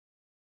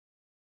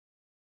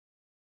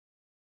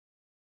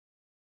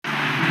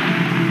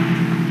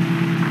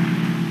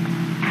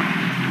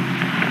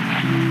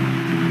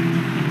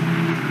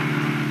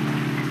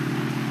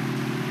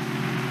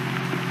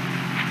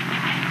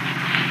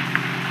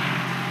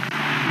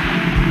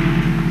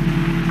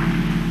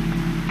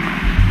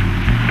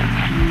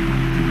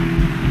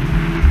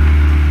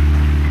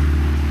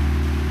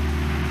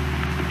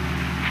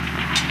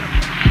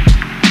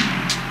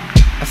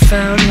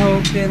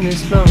hope in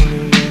this lonely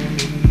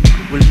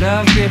world. Will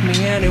love grip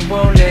me and it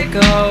won't let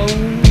go?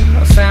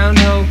 I found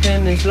hope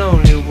in this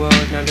lonely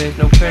world. Now there's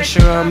no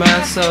pressure on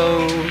my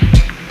soul.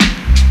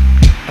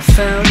 I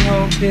found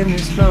hope in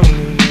this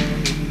lonely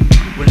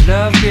world. Will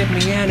love grip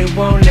me and it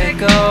won't let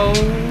go?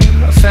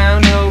 I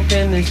found hope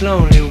in this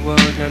lonely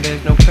world. Now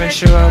there's no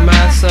pressure on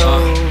my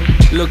soul.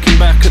 Looking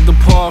back at the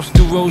past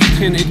through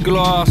rose-tinted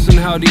glass, and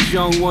how these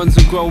young ones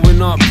are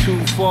growing up too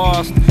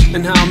fast,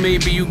 and how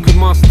maybe you could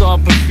muster up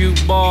a few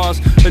bars,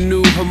 a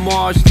new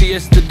homage to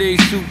yesterday's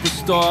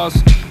superstars.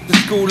 The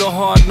school of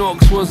hard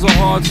knocks was a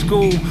hard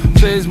school,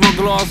 so is my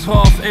glass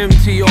half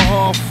empty or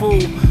half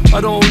full? I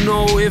don't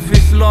know if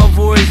it's love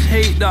or it's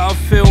hate that I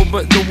feel,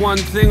 but the one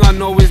thing I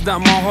know is that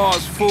my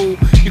heart's full.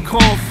 You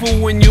can't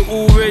fool when you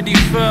already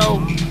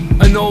fell.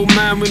 An old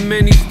man with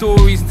many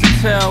stories to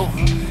tell.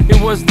 It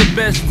was the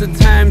best of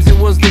times, it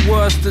was the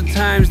worst of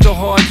times, the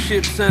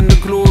hardships and the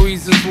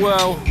glories as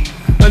well.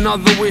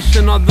 Another wish,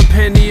 another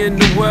penny in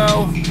the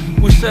well.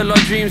 We sell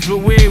our dreams but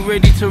we ain't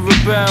ready to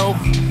rebel.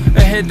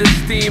 A head of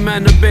steam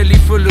and a belly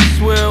full of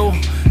swill,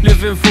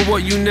 living for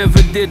what you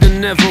never did and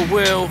never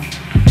will.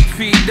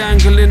 Feet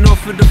dangling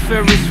off of the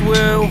Ferris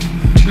wheel.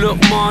 Look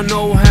ma,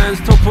 no hands,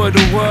 top of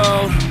the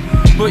world,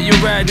 but your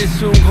ride is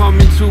soon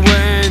coming to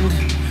an end.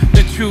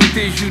 The truth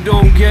is you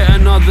don't get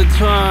another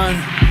turn.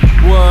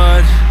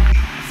 Word.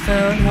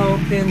 Found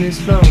hope in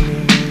this lonely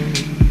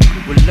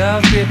world. Will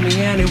love grip me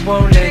and it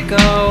won't let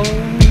go?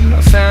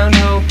 I found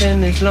hope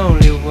in this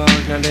lonely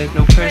world. Now there's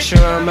no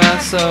pressure on my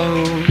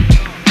soul.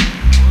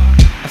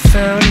 I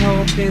found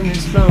hope in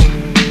this lonely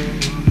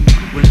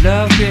world. Will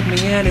love grip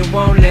me and it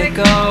won't let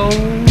go?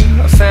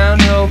 I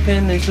found hope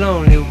in this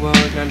lonely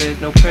world. Now there's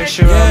no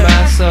pressure on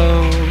my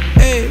soul.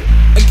 Hey,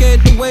 I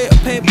get the weight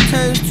of paper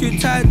tens too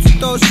tight to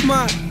throw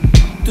smart.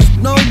 There's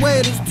no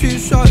way there's two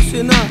shots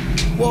in that.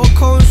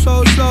 Walk on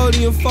so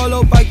slowly and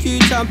followed by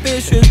huge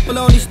ambitions, but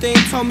only stay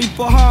in Tommy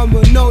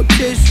Bahama, no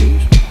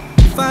tissues.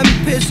 You find me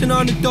pissing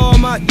on the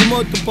doormat, your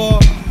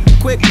motherboard.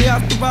 Quickly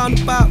after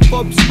roundabout,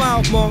 Bob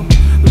smiled more.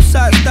 I'm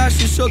sat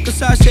stashing sugar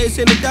sachets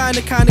in the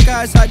diner, kind of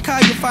guys like how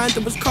you find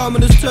them as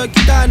common as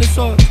turkey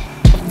dinosaurs.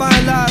 I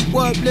find life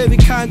worth living,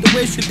 kinda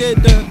wish you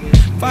did that.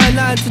 Fine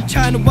lines of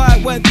China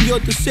White went the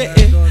other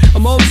city.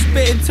 I'm always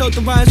spitting till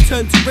the rhymes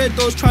turn to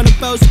riddles, trying to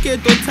bell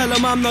skid, don't tell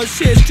them I'm not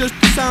shit, it's just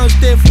the sounds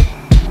different.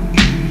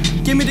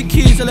 Give me the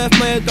keys, I left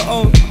my head to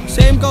own.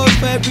 Same goes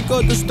for every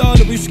good stone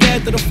that we're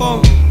scared of the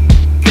phone.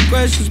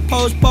 Progression's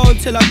postponed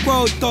till I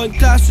grow, done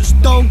glasses,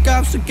 stone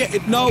gaps, are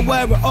getting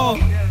nowhere at all.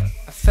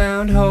 I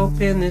found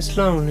hope in this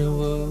lonely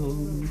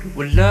world.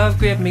 Will love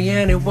grip me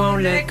and it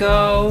won't let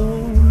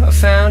go? I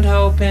found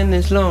hope in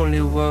this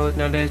lonely world.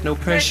 Now there's no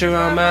pressure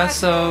on my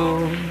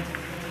soul.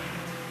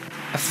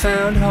 I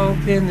found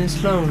hope in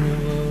this lonely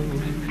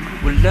world.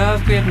 Will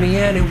love grip me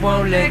and it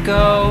won't let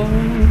go?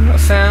 I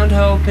found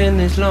hope in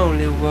this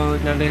lonely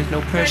world. Now there's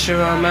no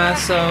pressure on my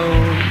soul.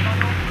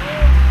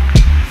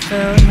 I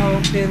found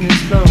hope in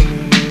this lonely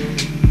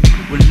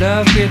world. Will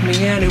love grip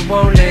me and it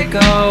won't let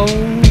go?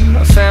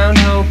 I found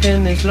hope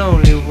in this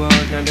lonely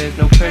world. Now there's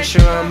no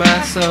pressure on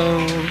my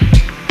soul.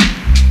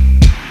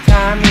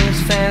 Time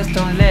moves fast,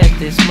 don't let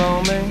this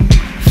moment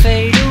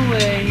fade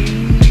away.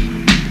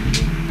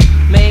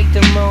 Make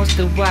the most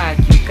of what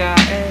you got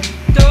and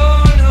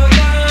don't hold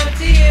on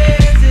to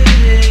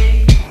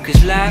yesterday.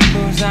 Cause life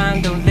moves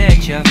on, don't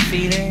let your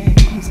feelings